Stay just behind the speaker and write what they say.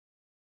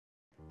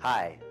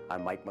Hi,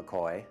 I'm Mike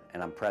McCoy,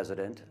 and I'm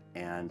President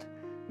and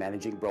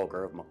Managing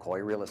Broker of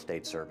McCoy Real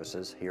Estate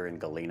Services here in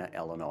Galena,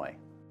 Illinois.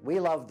 We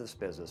love this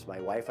business.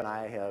 My wife and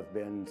I have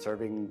been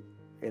serving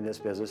in this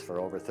business for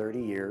over 30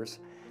 years.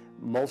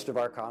 Most of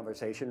our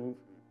conversation,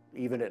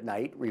 even at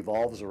night,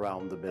 revolves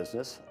around the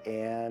business,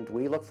 and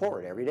we look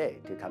forward every day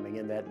to coming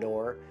in that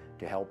door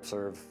to help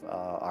serve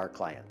our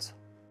clients.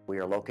 We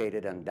are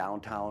located in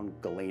downtown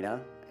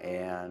Galena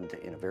and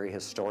in a very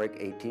historic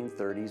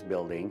 1830s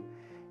building,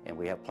 and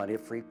we have plenty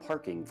of free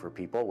parking for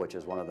people, which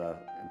is one of the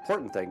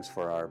important things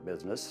for our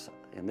business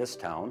in this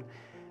town.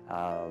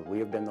 We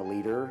have been the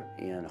leader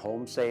in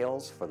home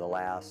sales for the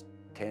last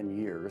 10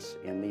 years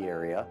in the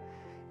area,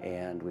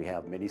 and we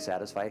have many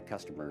satisfied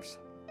customers.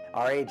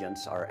 Our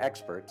agents are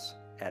experts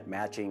at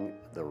matching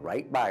the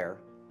right buyer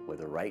with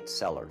the right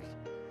sellers.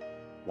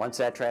 Once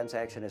that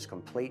transaction is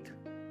complete,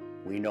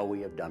 we know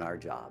we have done our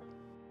job.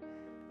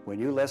 When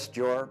you list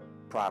your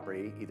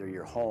property, either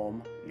your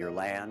home, your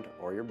land,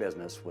 or your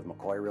business with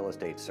McCoy Real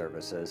Estate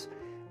Services,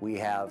 we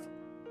have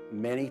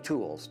many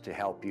tools to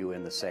help you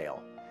in the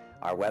sale.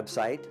 Our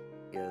website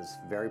is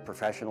very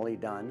professionally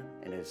done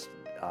and is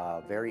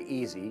very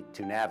easy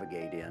to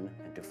navigate in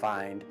and to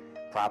find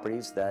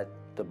properties that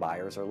the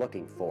buyers are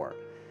looking for.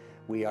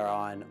 We are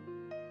on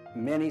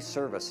many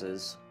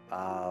services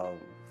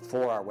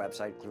for our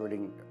website,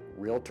 including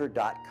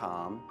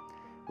Realtor.com.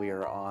 We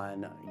are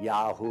on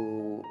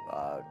Yahoo,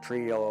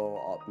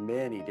 Trio,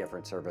 many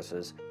different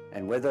services.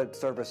 And with the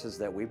services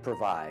that we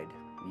provide,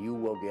 you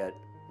will get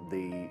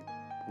the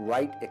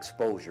right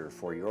exposure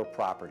for your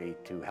property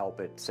to help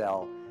it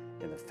sell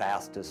in the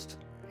fastest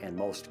and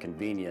most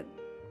convenient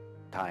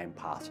time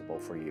possible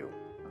for you.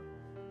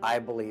 I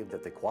believe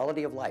that the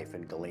quality of life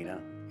in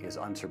Galena is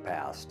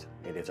unsurpassed.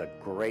 It is a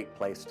great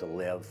place to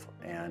live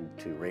and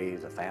to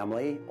raise a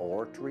family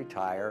or to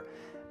retire.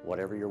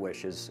 Whatever your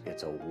wishes,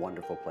 it's a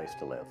wonderful place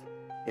to live.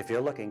 If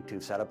you're looking to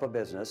set up a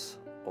business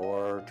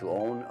or to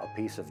own a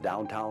piece of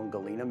downtown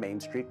Galena Main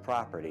Street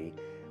property,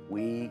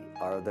 we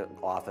are the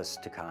office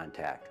to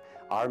contact.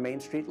 Our Main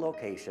Street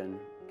location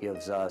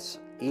gives us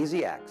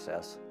easy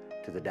access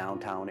to the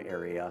downtown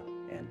area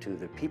and to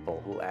the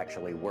people who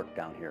actually work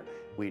down here.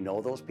 We know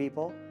those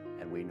people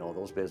and we know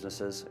those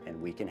businesses,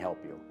 and we can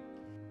help you.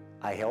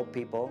 I help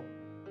people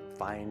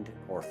find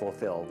or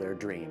fulfill their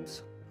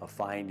dreams of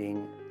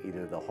finding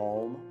either the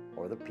home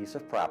or the piece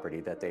of property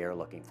that they are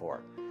looking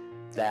for.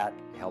 That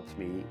helps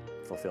me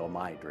fulfill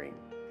my dream.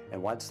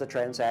 And once the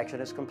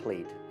transaction is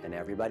complete and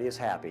everybody is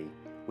happy,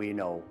 we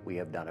know we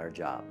have done our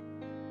job.